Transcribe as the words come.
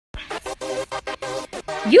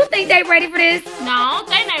You think they ready for this? No, I don't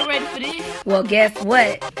think they ready for this. Well, guess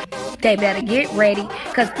what? They better get ready,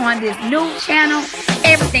 because on this new channel,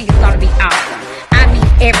 everything is going to be awesome. I mean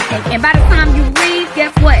everything. And by the time you leave,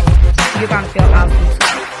 guess what? You're going to feel awesome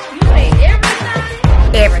too. You say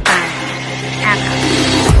everything? Everything. I know.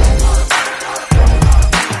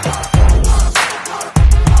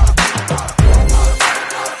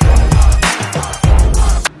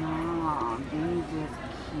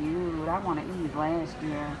 I want to eat last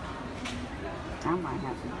year. I might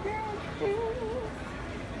have to.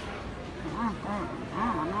 I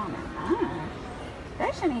don't know.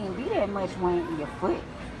 That shouldn't even be that much weight in your foot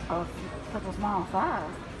of such a small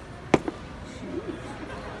size. Jeez.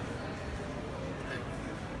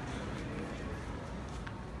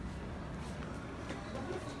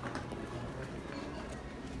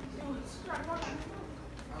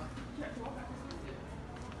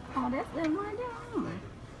 Oh, that's them right there.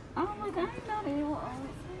 Oh, look, I didn't know they were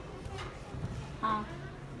always.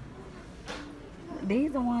 These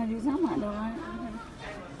are the ones you talking about, though, right?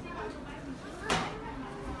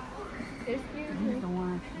 Excuse me. These are the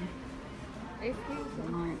ones. Excuse me.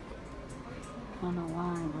 Like, I don't know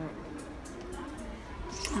why, but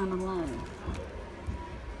kind of like.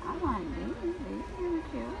 I like these. These are really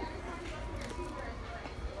cute.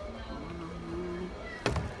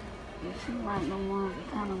 If she like the ones that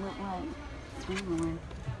kind of look like. Anyway.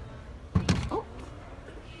 Oh.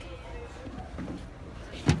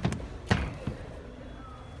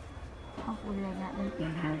 Hopefully I got them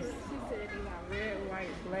in house. She said they got red,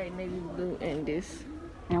 white, black, navy blue, and this.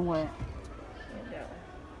 And what? And that one.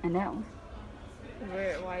 And that one?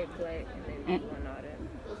 Red, white, black, and navy blue, and all that.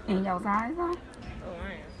 And your size though? Oh,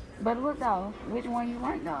 I am. But look though, which one you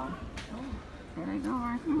like though? Oh. There they go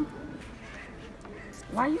right here.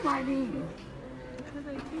 Why you like these? Because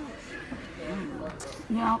they cute.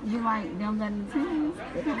 You like them better than 10s?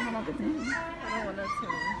 They don't want up to 10. I don't want no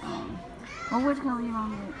 10. Well, which color you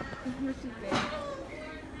want to What you think?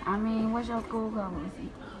 I mean, what's your school color?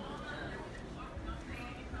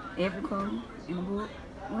 Every color in the book?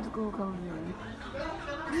 What school color is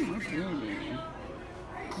it? What's good?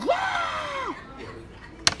 Yeah!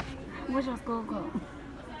 What's your school color?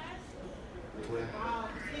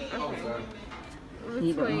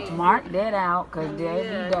 You can mark that out, because they'll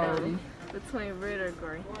be dirty. Between red or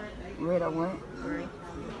gray. Red or what? Gray.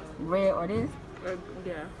 Red or this?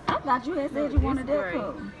 Yeah. I thought you had said you wanted that gray.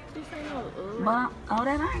 color. This ain't no Ugg. But, oh,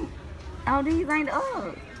 that ain't. Oh, these ain't the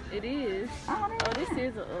Ugg. It is. Oh, this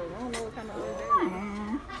is a Ugg. I don't know what kind of Ugg that is.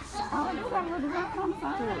 Man. Oh, you got a little design on the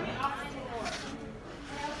side.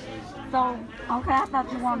 So, okay, I thought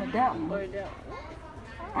you wanted that one. Or that one.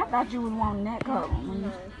 I thought you was wanting that color.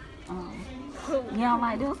 No. You don't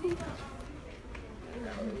like this one?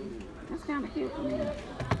 That's kind of cute for me.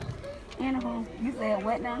 Anywho, you said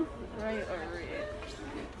what now? Gray or red.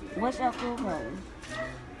 What's your school color?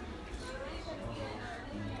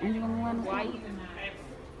 And you gonna want white?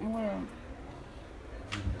 And what else?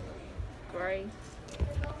 Gray.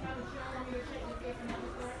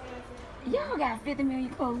 Y'all got 50 million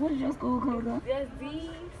colors. What is your school color? Just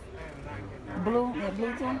these. Blue? Yeah,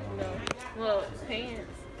 blue too? No. Well,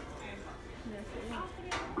 pants.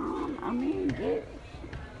 I mean, get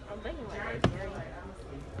I'm thinking like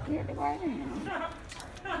gray. Get the right hand.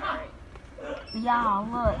 Y'all,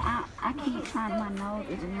 look, I keep trying, my nose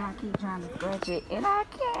itching, and I keep trying to scratch it, and I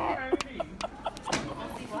can't.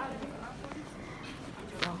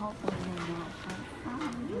 So hopefully they don't.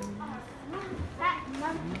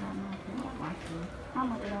 How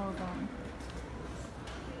much are those on?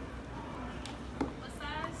 What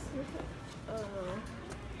size?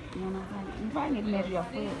 You know what I'm saying? You probably need to measure your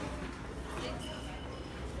foot.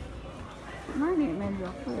 You might need to measure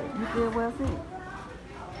your foot. You feel well fit?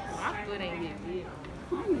 My foot ain't get big.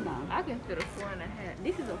 How you know? I can fit a 4.5.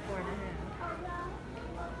 This is a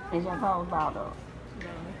 4.5. Is your toes balled up? No.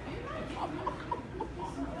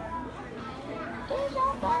 Is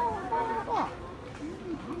your toes balled up?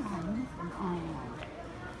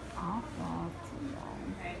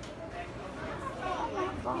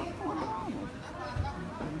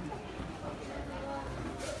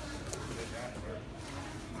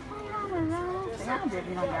 I bet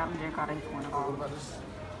you don't got them drink all they $20.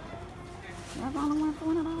 That's only one $20.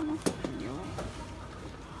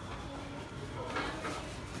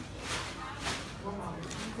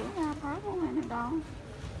 They got purple in it though.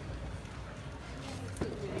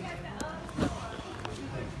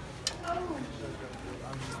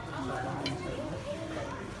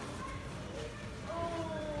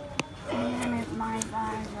 And it's my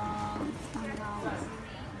size, y'all. $20.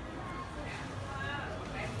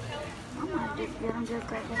 I might just get them just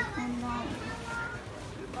because they're $20.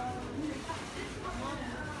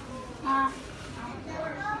 Huh?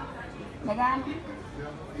 They got me?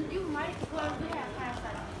 You might close the house.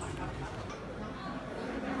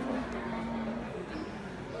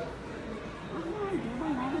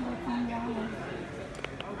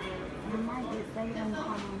 I might get saved on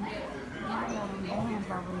Mario and bands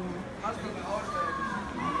over there.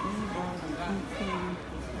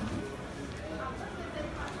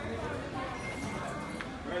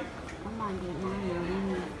 I might get Mario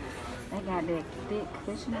and they got that thick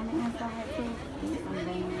cushion on the inside too. These some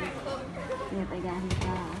bands. See if they got his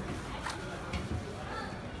size.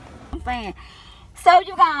 I'm saying. So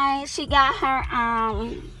you guys, she got her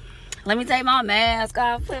let me take my mask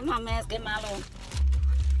off. Put my mask in my little.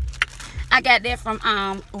 I got that from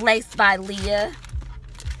Lace by Leah.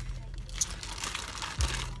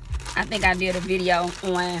 I think I did a video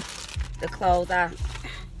on the clothes.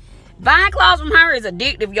 Buying clothes from her is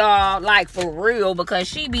addictive, y'all. Like for real, because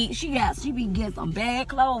she be getting some bad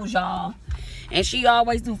clothes, y'all. And she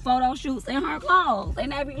always do photo shoots in her clothes,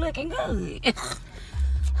 and they be looking good.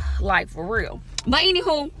 Like for real. But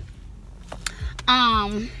anywho,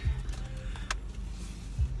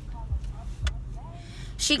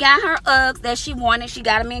 she got her Uggs that she wanted. She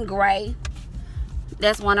got them in gray.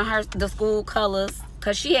 That's one of the school colors.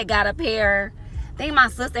 Because she had got a pair. I think my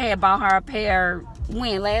sister had bought her a pair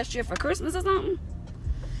when? Last year for Christmas or something?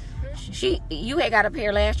 You had got a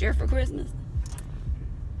pair last year for Christmas?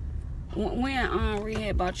 When Rhea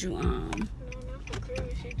had bought you? No, not for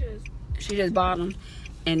Christmas. She just bought them.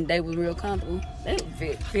 And they were real comfortable. They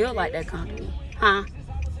feel like they're comfortable. Huh?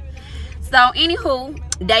 So, anywho,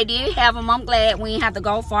 they did have them. I'm glad we didn't have to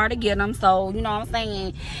go far to get them. So, you know what I'm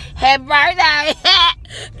saying? Happy birthday.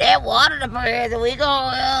 That water the present. We go,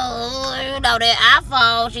 you know, that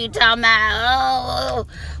iPhone she talking about.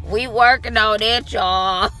 We working on that,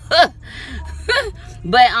 y'all.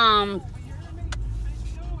 But,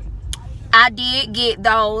 I did get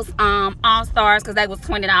those All-Stars because they was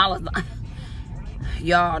 $20.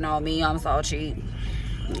 Y'all know me, I'm so cheap.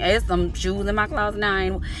 There's some shoes in my closet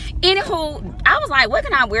now. Anywho, I was like, what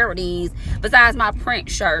can I wear with these besides my print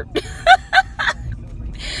shirt?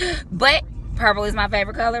 But purple is my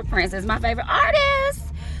favorite color. Prince is my favorite artist.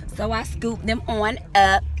 So I scooped them on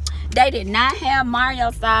up. They did not have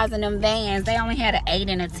Mario size in them Vans. They only had an 8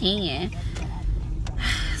 and a 10.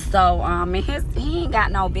 So, and he ain't got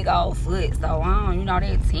no big old foot. So, you know,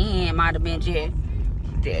 that 10 might have been just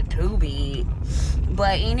too big.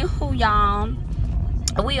 But anywho, y'all,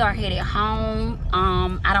 we are headed home.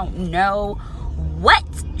 I don't know what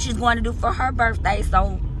she's going to do for her birthday,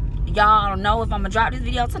 so y'all don't know if I'm gonna drop this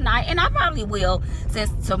video tonight, and I probably will since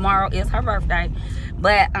tomorrow is her birthday.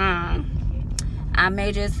 But I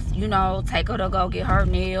may just, you know, take her to go get her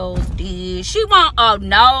nails did. She want a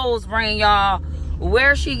nose ring, y'all.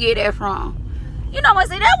 Where she get it from? You know what?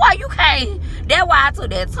 See, that's why you can't. That's why I took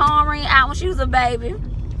that tongue ring out when she was a baby.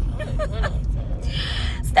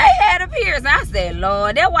 They had a piercing. I said,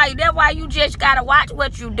 Lord, that's why you just gotta watch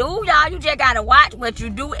what you do, y'all. You just gotta watch what you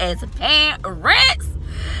do as parents.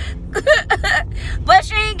 But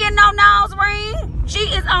she ain't getting no nose ring. She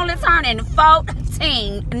is only turning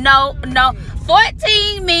 14. No,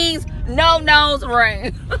 14 means no nose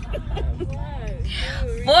ring.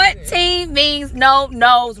 14 means no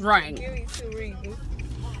nose ring.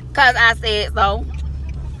 Cause I said so.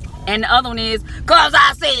 And the other one is, cause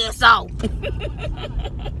I said so.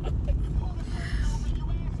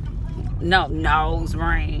 No nose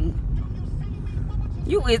ring.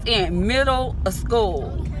 You is in middle of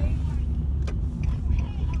school.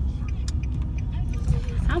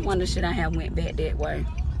 I wonder should I have went back that way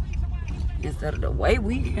instead of the way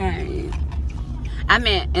we came. I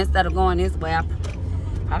meant instead of going this way,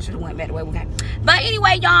 I should have went back the way we came. But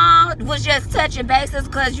anyway, y'all, was just touching bases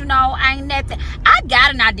because, you know, ain't nothing. I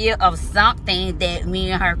got an idea of something that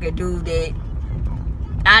me and her could do that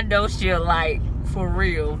I know she'll like for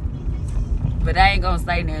real. But I ain't gonna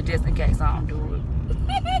say that just in case I don't do it.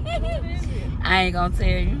 I ain't gonna tell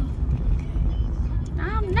you.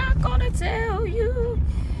 I'm not gonna tell you.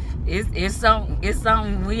 It's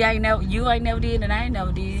something we ain't never, you ain't never did and I ain't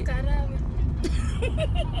never did. Is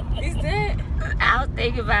that? I was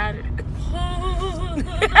thinking about it.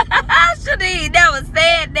 I should have never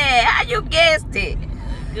said that. How you guessed it?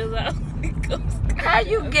 How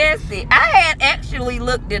you guessed it? I had actually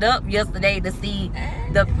looked it up yesterday to see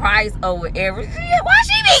the price over everything. Why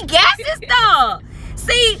she be guessing stuff?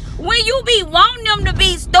 See, when you be wanting them to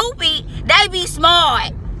be stupid, they be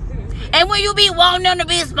smart. And when you be wanting them to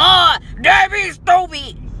be smart, they be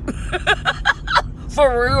stupid.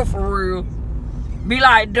 For real, for real. Be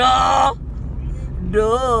like, duh.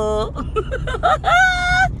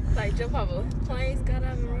 Like jump off a plane,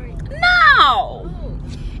 skydiving, right? No. Oh.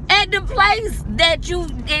 At the place that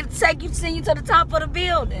send you to the top of the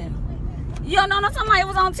building. You don't know what I'm talking about? It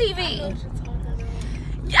was on TV. I know what you're talking about.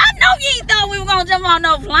 I know you ain't thought we were gonna jump on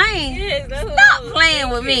no plane. Yes, that's what Stop I was playing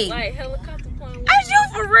with thinking. me. Like helicopter plane. Is you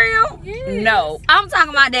for real? Yes. No. I'm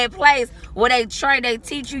talking about that place where they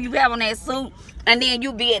teach you have on that suit, and then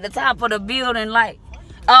you be at the top of the building like,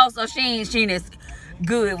 oh, so she ain't as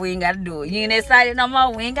good. We ain't gotta do it. You ain't excited no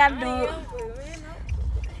more. We ain't gotta do it.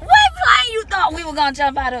 What plane you thought we were gonna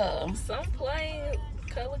jump out of? Some plane,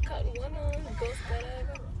 helicopter, one of them, go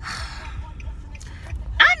skydiving.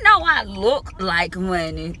 I know I look like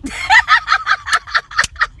money.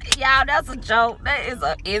 Y'all, that's a joke. That is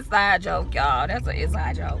an inside joke, y'all. That's an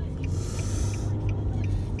inside joke.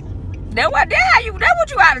 That's what you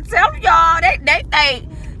gotta tell y'all. They think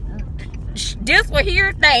this one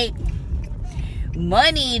here think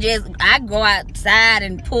money just I go outside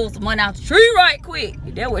and pull some money out the tree right quick.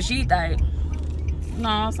 That's what she think. You know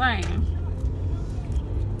what I'm saying?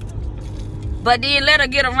 But then let her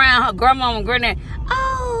get around her grandma and granddad.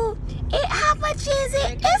 Oh, how much is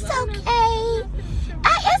it? It's okay.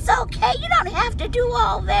 It's okay. You don't have to do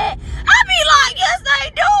all that. I be like, yes, they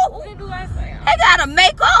do. What do I say? They gotta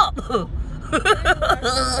make up.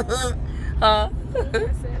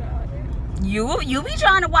 You be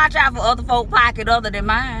trying to watch out for other folk pocket other than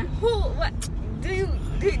mine. Who? What? Did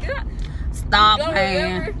I? Stop, You don't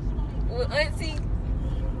man. remember with Auntie?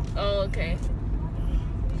 Oh, okay.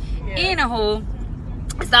 Yeah. Anywho,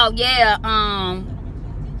 so yeah,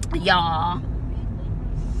 y'all.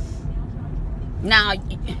 Now,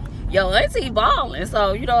 yo, Auntie balling,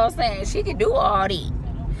 so you know what I'm saying. She can do all that.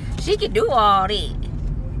 She can do all that. You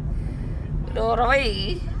know what I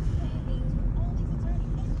mean?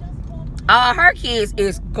 Her kids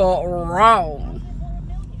is grown.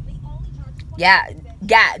 Yeah,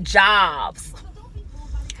 got jobs.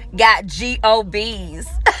 Got GOBs.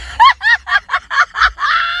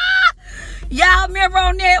 Y'all remember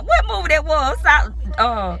on that? What movie that was?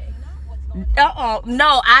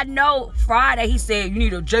 No, I know Friday he said you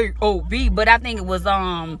need a J-O-B, but I think it was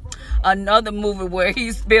another movie where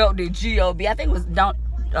he spelled the G-O-B. I think it was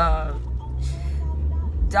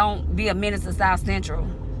Don't Be a Menace to South Central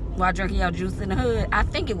while drinking your juice in the hood. I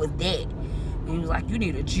think it was that. And he was like, you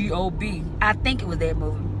need a G-O-B. I think it was that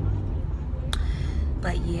movie.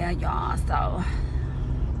 But yeah, y'all, so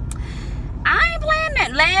I ain't playing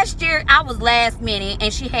that. Last year, I was last minute,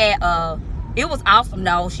 and she had it was awesome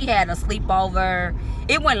though. She had a sleepover.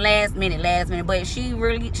 It went last minute, but she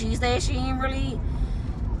said she ain't really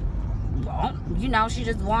you know, she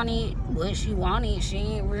just wanted what she wanted. She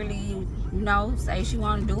ain't really, you know, say she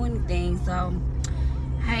wanted to do anything. So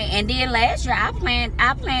hey, and then last year I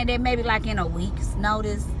planned it maybe like in a week's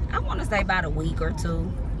notice. I want to say about a week or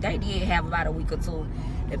two. They did have about a week or two.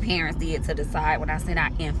 The parents did to decide when I sent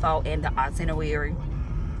out info and the itinerary.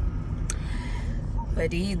 But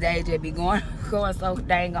these days they be going so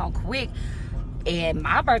dang on quick. And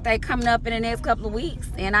my birthday coming up in the next couple of weeks,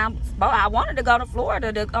 and I wanted to go to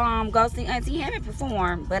Florida to go see Auntie Hammond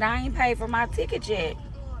perform, but I ain't paid for my ticket yet.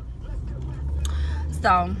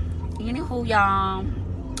 So, anywho, y'all,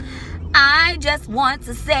 I just want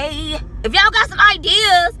to say, if y'all got some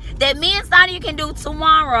ideas that me and Sonia can do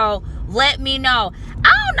tomorrow, let me know.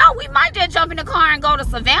 I don't know, we might just jump in the car and go to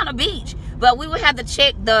Savannah Beach, but we would have to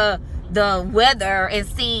check the weather and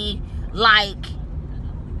see like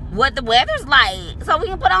what the weather's like, so we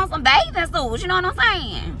can put on some bathing suits. You know what I'm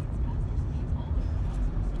saying?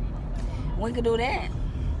 We could do that.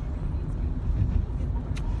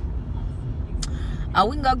 Or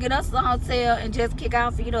we can go get us a hotel and just kick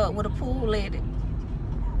our feet up with a pool at it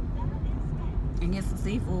and get some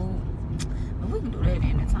seafood. But we can do that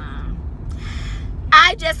anytime.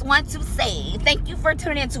 I just want to say thank you for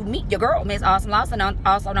tuning in to Meet Your Girl, Miss Awesome, also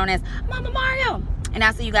known as Mama Mario. And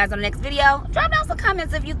I'll see you guys on the next video. Drop down some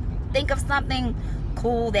comments if you think of something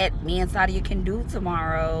cool that me and Sadia can do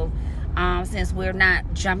tomorrow. Since we're not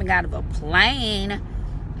jumping out of a plane,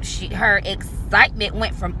 her excitement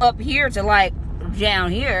went from up here to like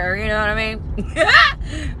down here. You know what I mean?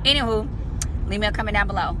 Anywho, leave me a comment down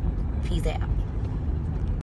below. Peace out.